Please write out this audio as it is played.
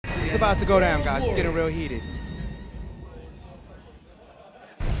It's about to go down, guys. It's getting real heated.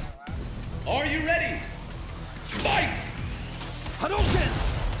 Are you ready? Fight! Hadouken!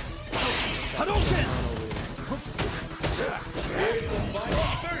 Hadouken! Here's the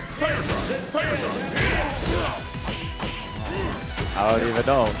fight. I don't even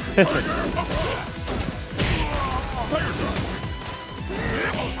know.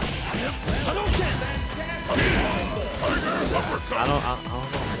 I don't know.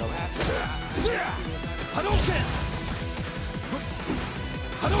 Hadouken!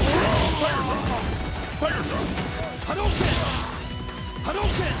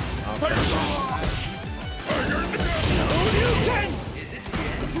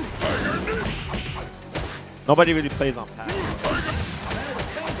 Nobody really plays on pad.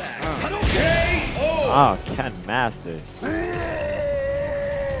 Oh, Ken Masters.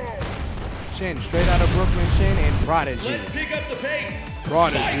 Chin, straight out of Brooklyn, Chin, and Prodigy. Let's pick up the pace.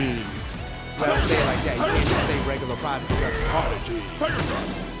 Prodigy. You gotta say it like that. You can't just say regular Prodigy. You gotta Prodigy.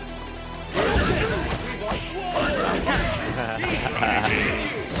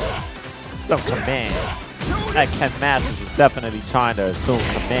 Some command. That Ken Masters is definitely trying to assume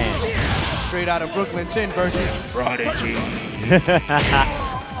command. Straight out of Brooklyn, Chin versus Prodigy.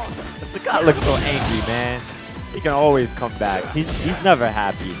 This guy looks so angry, man. He can always come back. He's never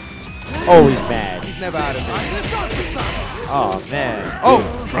happy. Always mad. He's never out of it. Oh man. Oh,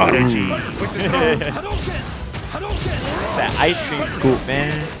 Prodigy. With the that ice cream scoop,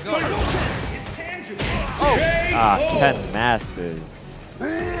 man. Oh. Ah, Ken Masters.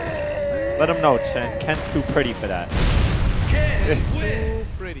 Let him know, Chen. Ken's too pretty for that. Too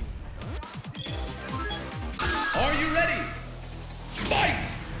pretty. Are you ready? Fight!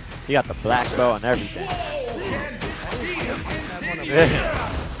 He got the black belt and everything.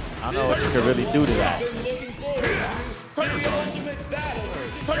 I don't know what you could really do to that.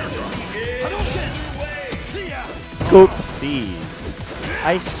 Scoop C's.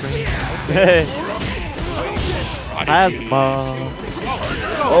 Ice cream. Plasma.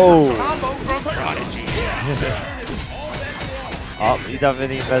 Oh. Oh, he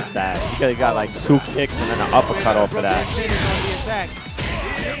definitely missed that. He could have got like 2 kicks and then an uppercut off of that.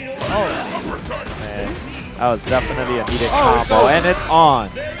 Oh. Man, that was definitely a needed combo. And it's on.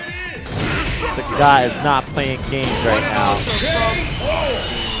 This guy is not playing games right now.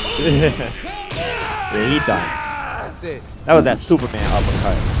 Yeah, he done. That's it. That was that Superman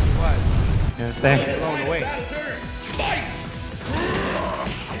uppercut. It was. You know what I'm saying? Blown away.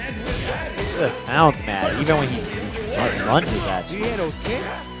 This sounds mad, even when he lunges at Do you. you hear those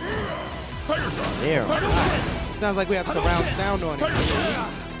kicks? There. It sounds like we have surround sound on it.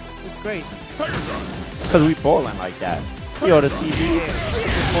 It's great. It's because we bowling like that. See all the TV? Yeah,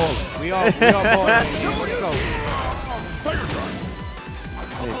 we're balling. We all balling. Let's go.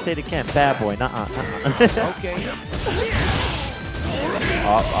 Hey, say it again, bad boy. Nuh-uh. Okay.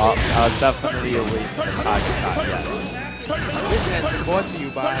 That was definitely a waste of the target shot. Yeah. This has been brought to you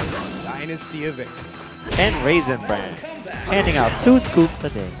by Dynasty Events. And Raisin Brand, handing out 2 scoops a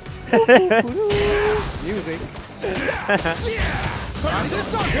day. Music.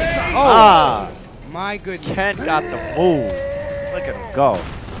 Oh, My goodness. Ken got the move. Look at him go.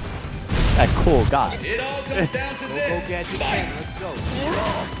 That cool guy. It all comes down to Go this. get your Ken. Let's go.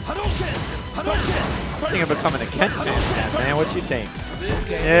 I think I'm becoming a Ken fan, man. What you think?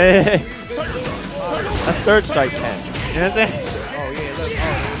 Okay. Yeah. That's 3rd strike Ken. You know what I'm saying? Oh, yeah.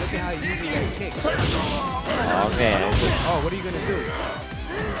 Look at how he uses that kick. Oh, man. Oh, what are you going to do?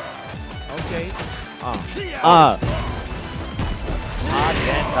 Okay.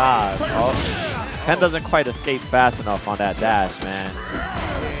 Ken dies. Oh. Ken doesn't quite escape fast enough on that dash, man.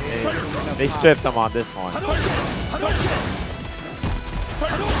 They stripped him on this one.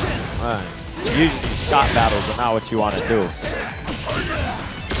 Man, usually shot battles are not what you want to do.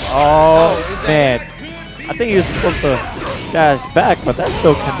 Oh, man. I think he was supposed to dash back, but that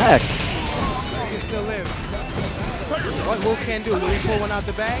still connects. He can still live. What will Ken do? Will he pull one out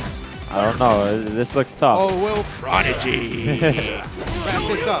the bag? I don't know. This looks tough. Oh, will Prodigy wrap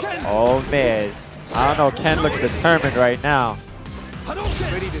this up? Oh, man. I don't know. Ken looks determined right now.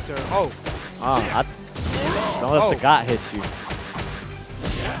 Pretty determined. Oh. Don't let the gut hit you.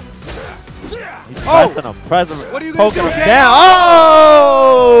 He's pressing him, What are you poking gonna him do, down. Ken?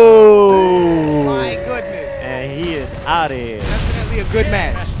 Oh! My goodness. And he is out of here. Definitely a good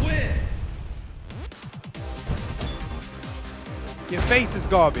match. Your face is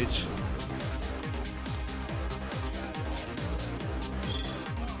garbage.